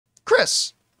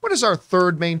Chris, what is our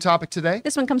third main topic today?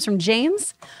 This one comes from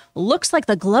James. Looks like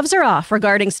the gloves are off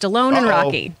regarding Stallone and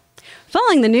Rocky.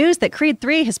 Following the news that Creed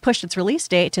 3 has pushed its release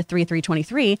date to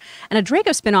 3/3/23 and a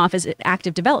Drago spinoff is in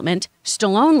active development,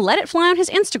 Stallone let it fly on his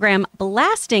Instagram,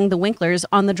 blasting the Winklers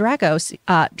on the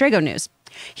Drago news.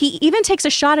 He even takes a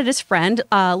shot at his friend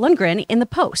Lundgren in the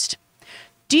post.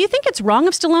 Do you think it's wrong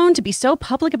of Stallone to be so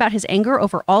public about his anger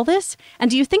over all this? And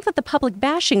do you think that the public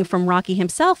bashing from Rocky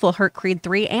himself will hurt Creed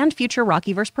 3 and future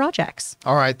Rockyverse projects?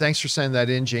 All right, thanks for sending that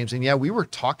in, James. And yeah, we were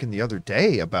talking the other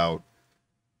day about,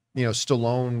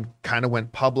 Stallone kind of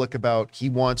went public about he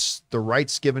wants the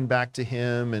rights given back to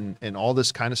him and all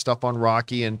this kind of stuff on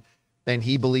Rocky. And then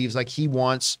he believes like he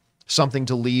wants something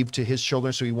to leave to his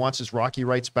children. So he wants his Rocky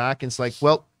rights back. And it's like,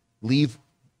 well, leave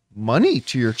money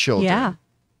to your children. Yeah.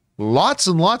 Lots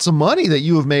and lots of money that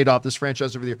you have made off this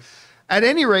franchise over the year. At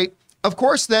any rate, of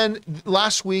course, then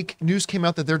last week, news came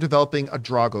out that they're developing a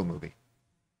Drago movie.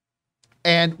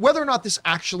 And whether or not this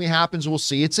actually happens, we'll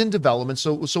see. It's in development,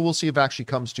 so we'll see if it actually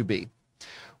comes to be.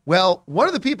 Well, one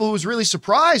of the people who was really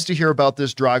surprised to hear about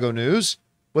this Drago news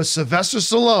was Sylvester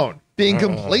Stallone, being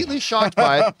completely shocked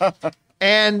by it.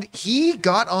 And he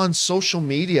got on social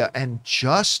media and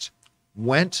just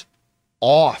went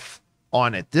off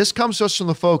on it. This comes to us from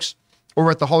the folks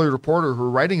over at the Hollywood Reporter who are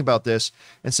writing about this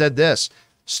and said this.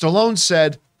 Stallone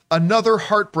said, another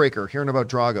heartbreaker, hearing about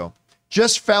Drago.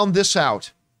 Just found this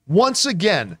out. Once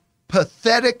again,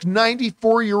 pathetic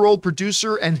 94-year-old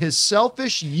producer and his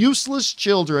selfish, useless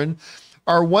children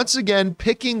are once again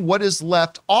picking what is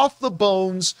left off the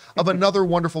bones of another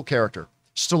wonderful character.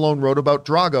 Stallone wrote about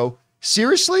Drago.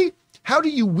 Seriously? How do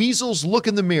you weasels look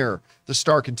in the mirror? The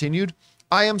star continued.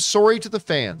 I am sorry to the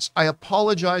fans. I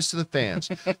apologize to the fans.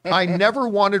 I never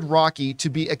wanted Rocky to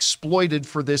be exploited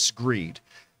for this greed.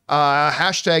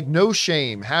 Hashtag no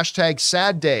shame. Hashtag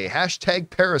sad day. Hashtag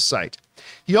parasite.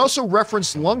 He also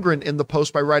referenced Lundgren in the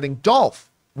post by writing, Dolph,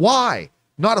 why?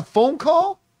 Not a phone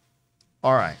call?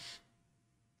 All right.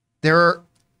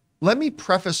 Let me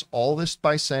preface all this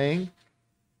by saying,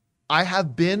 I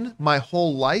have been my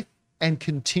whole life and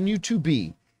continue to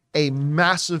be a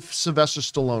massive Sylvester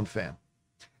Stallone fan.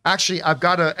 Actually, I've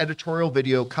got an editorial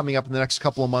video coming up in the next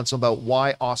couple of months about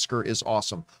why Oscar is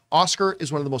awesome. Oscar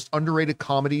is one of the most underrated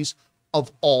comedies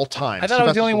of all time. I thought I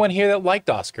was the only one here that liked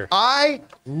Oscar. I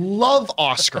love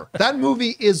Oscar. That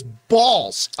movie is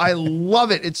balls. I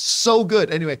love it. It's so good.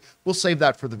 Anyway, we'll save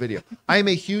that for the video. I am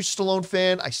a huge Stallone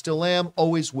fan. I still am,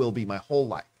 always will be my whole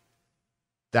life.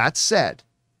 That said,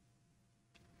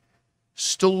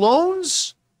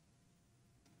 Stallone's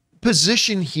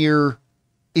position here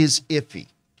is iffy.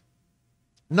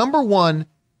 Number one,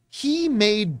 he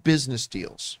made business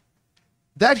deals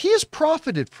that he has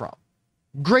profited from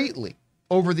greatly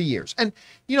over the years. And,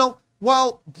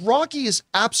 while Rocky is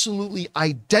absolutely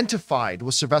identified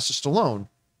with Sylvester Stallone,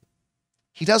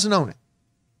 he doesn't own it.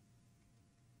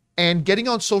 And getting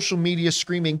on social media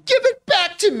screaming, give it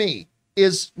back to me,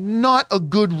 is not a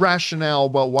good rationale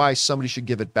about why somebody should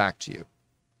give it back to you.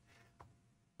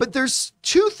 But there's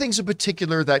two things in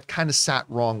particular that kind of sat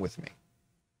wrong with me.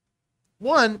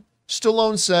 One,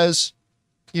 Stallone says,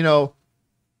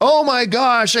 oh my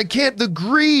gosh, I can't, the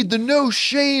greed, the no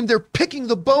shame, they're picking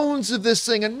the bones of this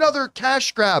thing, another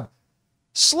cash grab.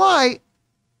 Sly,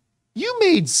 you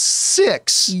made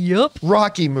 6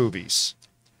 Rocky movies,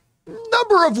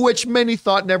 number of which many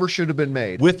thought never should have been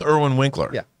made. With Irwin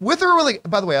Winkler. Yeah, with Irwin Winkler.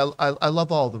 By the way, I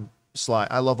love all of them, Sly.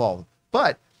 I love all of them.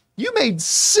 But you made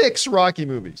 6 Rocky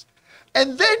movies,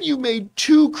 and then you made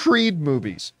 2 Creed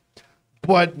movies.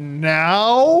 But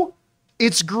now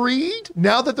it's greed.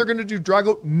 Now that they're going to do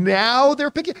Drago, now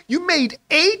they're picking. You made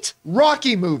 8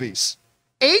 Rocky movies,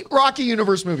 8 Rocky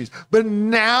Universe movies. But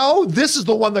now this is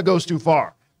the one that goes too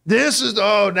far.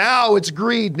 Now it's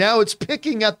greed. Now it's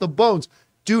picking at the bones.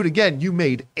 Dude, again, you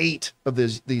made 8 of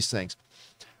these things.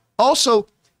 Also,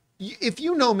 if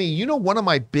you know me, one of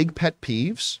my big pet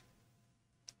peeves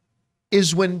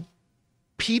is when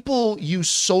people use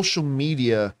social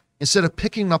media instead of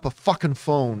picking up a fucking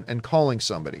phone and calling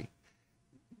somebody.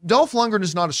 Dolph Lundgren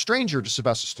is not a stranger to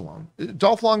Sylvester Stallone.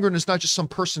 Dolph Lundgren is not just some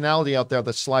personality out there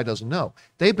that Sly doesn't know.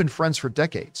 They've been friends for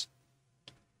decades.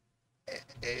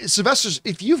 Sylvester,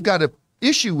 if you've got an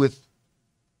issue with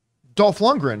Dolph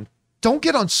Lundgren, don't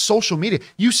get on social media.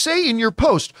 You say in your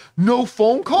post, no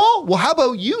phone call? Well, how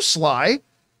about you, Sly?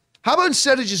 How about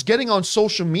instead of just getting on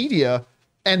social media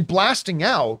and blasting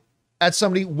out at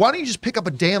somebody, why don't you just pick up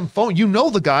a damn phone? You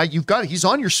know the guy, he's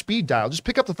on your speed dial. Just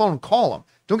pick up the phone and call him.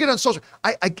 Don't get on social.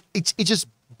 It just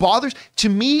bothers. To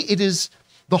me, it is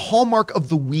the hallmark of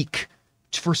the week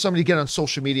for somebody to get on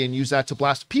social media and use that to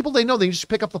blast people they know. They just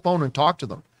pick up the phone and talk to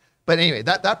them. But anyway,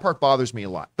 that part bothers me a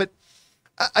lot. But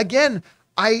again,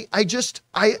 I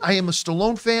am a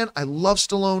Stallone fan. I love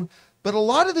Stallone. But a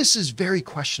lot of this is very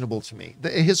questionable to me,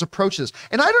 his approach to this.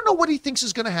 And I don't know what he thinks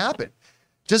is going to happen.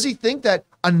 Does he think that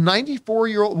a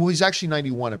 94-year-old, well, he's actually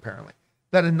 91 apparently,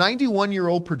 that a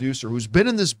 91-year-old producer who's been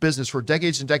in this business for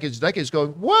decades and decades and decades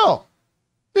going, well,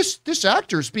 this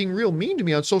actor is being real mean to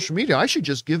me on social media. I should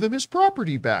just give him his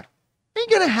property back. Ain't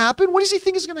going to happen. What does he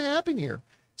think is going to happen here?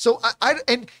 So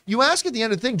and you ask at the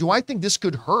end of the thing, do I think this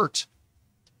could hurt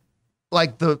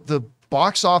like the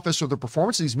box office or the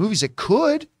performance of these movies? It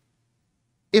could.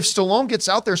 If Stallone gets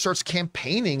out there and starts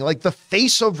campaigning, like the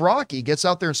face of Rocky gets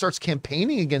out there and starts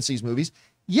campaigning against these movies,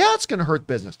 yeah, it's going to hurt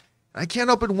business. I can't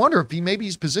help but wonder if maybe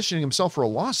he's positioning himself for a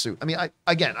lawsuit. I mean,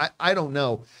 I don't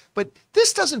know, but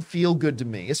this doesn't feel good to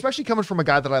me, especially coming from a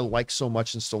guy that I like so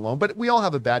much in Stallone, but we all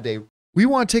have a bad day. We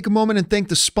want to take a moment and thank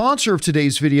the sponsor of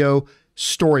today's video,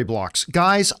 Storyblocks.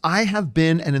 Guys, I have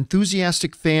been an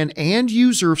enthusiastic fan and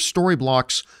user of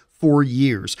Storyblocks for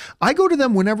years. I go to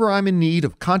them whenever I'm in need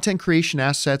of content creation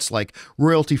assets like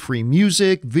royalty-free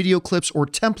music, video clips, or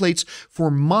templates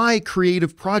for my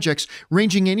creative projects,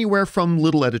 ranging anywhere from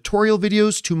little editorial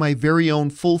videos to my very own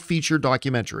full-feature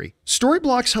documentary.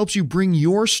 Storyblocks helps you bring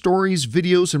your stories,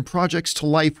 videos, and projects to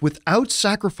life without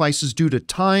sacrifices due to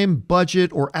time,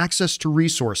 budget, or access to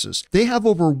resources. They have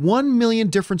over 1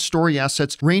 million different story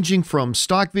assets ranging from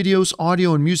stock videos,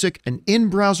 audio and music, an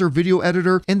in-browser video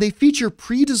editor, and they feature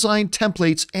pre-designed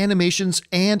templates, animations,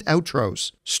 and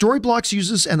outros. Storyblocks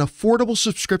uses an affordable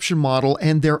subscription model,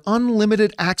 and their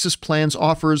unlimited access plans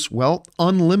offers, well,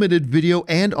 unlimited video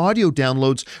and audio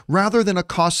downloads rather than a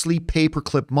costly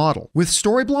pay-per-clip model. With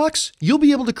Storyblocks, you'll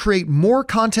be able to create more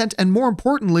content and, more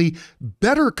importantly,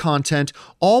 better content,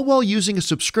 all while using a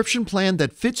subscription plan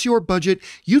that fits your budget,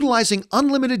 utilizing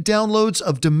unlimited downloads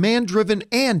of demand-driven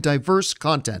and diverse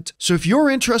content. So if you're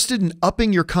interested in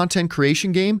upping your content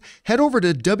creation game, head over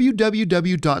to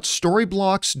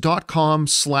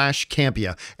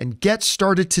www.storyblocks.com/Campea and get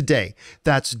started today.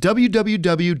 That's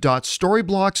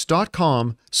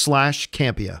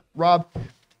www.storyblocks.com/Campea. Rob,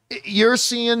 you're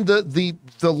seeing the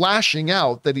lashing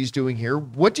out that he's doing here.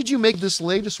 What did you make this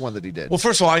latest one that he did? Well,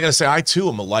 first of all, I got to say, I too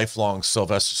am a lifelong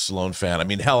Sylvester Stallone fan. I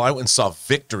mean, hell, I went and saw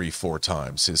Victory 4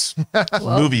 times, his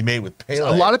movie made with Pele.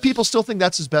 A lot of people still think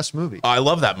that's his best movie. I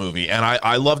love that movie, and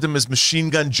I loved him as Machine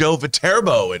Gun Joe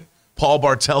Viterbo and Paul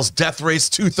Bartel's Death Race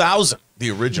 2000, the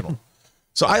original.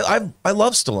 So I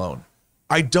love Stallone.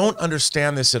 I don't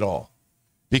understand this at all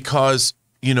because,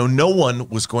 you know, no one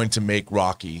was going to make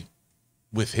Rocky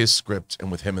with his script and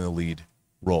with him in the lead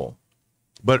role.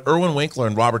 But Irwin Winkler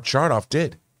and Robert Charnoff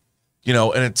did. You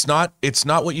know, and it's not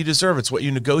what you deserve, it's what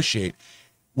you negotiate.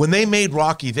 When they made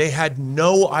Rocky, they had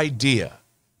no idea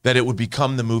that it would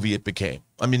become the movie it became.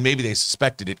 I mean, maybe they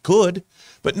suspected it could,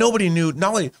 but nobody knew.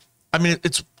 Not only, I mean,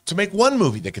 it's to make one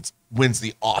movie that wins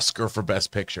the Oscar for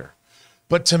Best Picture,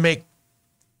 but to make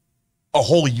a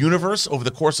whole universe over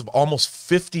the course of almost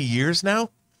 50 years now.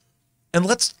 And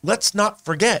let's not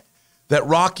forget that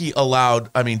Rocky allowed,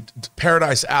 I mean,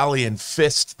 Paradise Alley and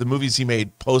Fist, the movies he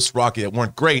made post-Rocky that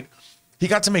weren't great, he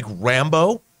got to make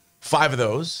Rambo, 5 of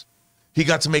those. He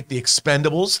got to make The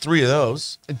Expendables, 3 of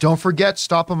those. And don't forget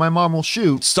Stop or My Mom Will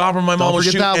Shoot. Stop or My Mom Will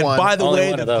Shoot. And by the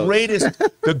way,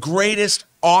 the greatest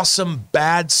awesome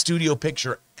bad studio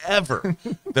picture ever,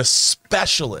 The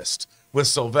Specialist, with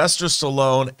Sylvester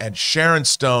Stallone and Sharon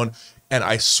Stone. And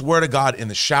I swear to God, in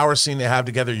the shower scene they have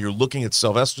together, you're looking at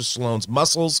Sylvester Stallone's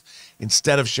muscles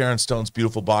instead of Sharon Stone's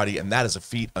beautiful body, and that is a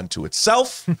feat unto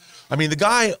itself. I mean, the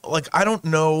guy, like, I don't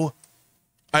know.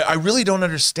 I really don't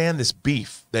understand this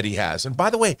beef that he has. And by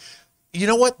the way, you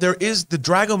know what? There is the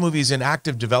Drago movies in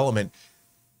active development.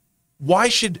 Why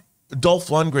should Dolph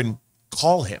Lundgren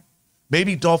call him?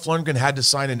 Maybe Dolph Lundgren had to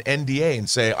sign an NDA and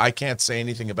say, I can't say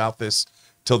anything about this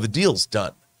till the deal's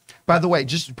done. By the way,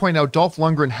 just to point out, Dolph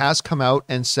Lundgren has come out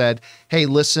and said, hey,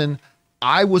 listen,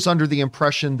 I was under the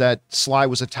impression that Sly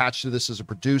was attached to this as a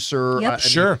producer. Yep.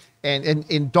 Sure.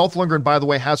 And Dolph Lundgren, by the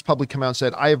way, has publicly come out and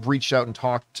said, I have reached out and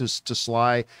talked to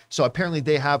Sly. So apparently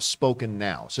they have spoken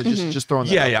now. So just throwing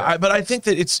that out there. But I think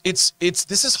that it's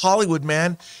this is Hollywood,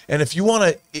 man. And if you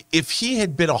want to, if he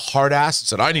had been a hard ass and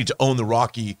said, I need to own the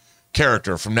Rocky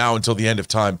character from now until the end of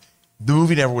time, the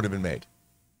movie never would have been made.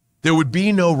 There would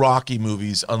be no Rocky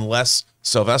movies unless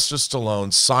Sylvester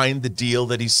Stallone signed the deal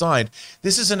that he signed.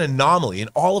 This is an anomaly in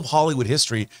all of Hollywood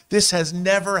history. This has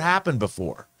never happened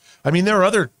before. I mean, there are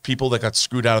other people that got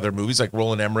screwed out of their movies, like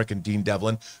Roland Emmerich and Dean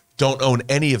Devlin, don't own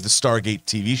any of the Stargate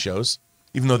TV shows,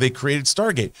 even though they created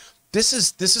Stargate. This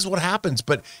is what happens,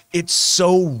 but it's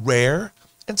so rare.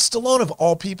 And Stallone, of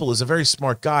all people, is a very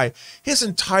smart guy. His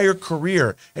entire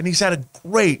career, and he's had a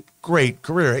great, great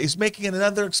career. He's making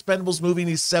another Expendables movie, and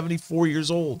he's 74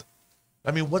 years old.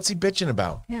 I mean, what's he bitching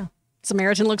about? Yeah.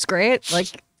 Samaritan looks great.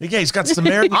 Like, yeah, he's got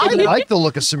Samaritan. I like the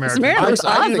look of Samaritan. Samaritan looks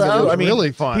I think it awesome. looks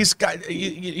really fun.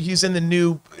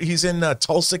 He's in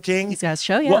Tulsa King. he's got a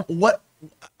show, yeah. What?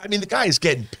 I mean, the guy is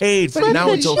getting paid from But now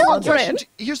the until children- Sunday.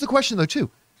 Here's the question, though, too.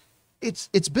 It's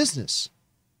business.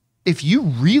 If you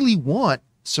really want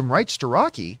some rights to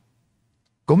Rocky,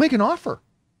 go make an offer.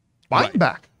 Buy him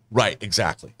back. Right,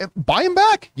 exactly. Buy him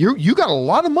back. You got a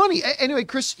lot of money. Anyway,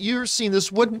 Chris, you're seeing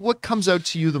this. What comes out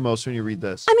to you the most when you read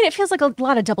this? I mean, it feels like a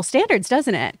lot of double standards,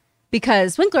 doesn't it?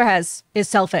 Because Winkler is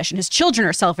selfish and his children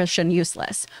are selfish and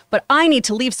useless. But I need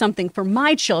to leave something for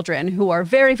my children who are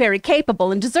very, very capable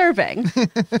and deserving.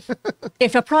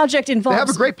 If a project involves... They have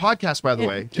a great podcast, by the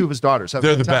way. Two of his daughters have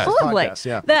They're a the fantastic best. Totally. podcast,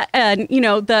 yeah. That, and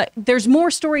there's more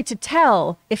story to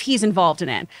tell if he's involved in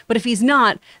it. But if he's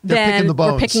not, They're picking then the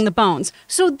bones. we're picking the bones.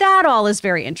 So that all is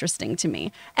very interesting to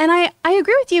me. And I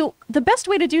agree with you. The best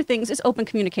way to do things is open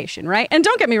communication, right? And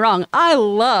don't get me wrong, I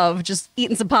love just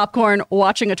eating some popcorn,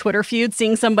 watching a Twitter feud,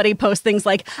 seeing somebody post things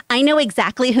like, I know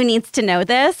exactly who needs to know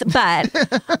this, but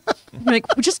like,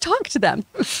 just talk to them.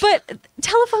 But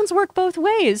telephones work both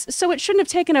ways. So it shouldn't have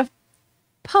taken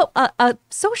a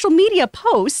social media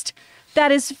post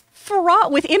that is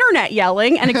fraught with internet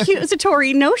yelling and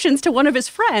accusatory notions to one of his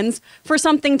friends for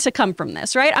something to come from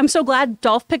this, right? I'm so glad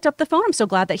Dolph picked up the phone. I'm so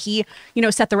glad that he,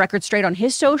 set the record straight on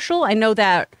his social. I know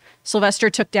that Sylvester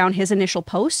took down his initial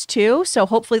post too, so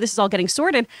hopefully this is all getting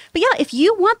sorted. But yeah, if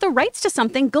you want the rights to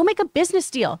something, go make a business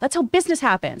deal. That's how business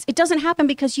happens. It doesn't happen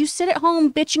because you sit at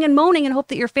home bitching and moaning and hope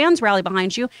that your fans rally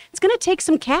behind you. It's going to take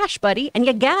some cash, buddy, and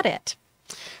you got it.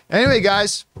 Anyway,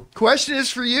 guys, question is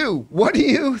for you. What do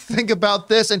you think about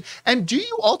this? And do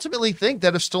you ultimately think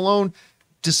that if Stallone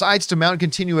decides to mount and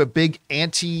continue a big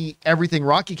anti-everything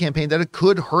Rocky campaign, that it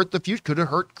could hurt the future? Could it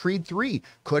hurt Creed 3?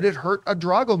 Could it hurt a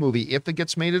Drago movie if it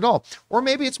gets made at all? Or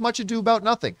maybe it's much ado about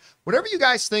nothing. Whatever you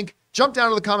guys think, jump down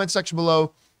to the comment section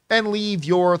below and leave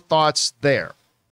your thoughts there.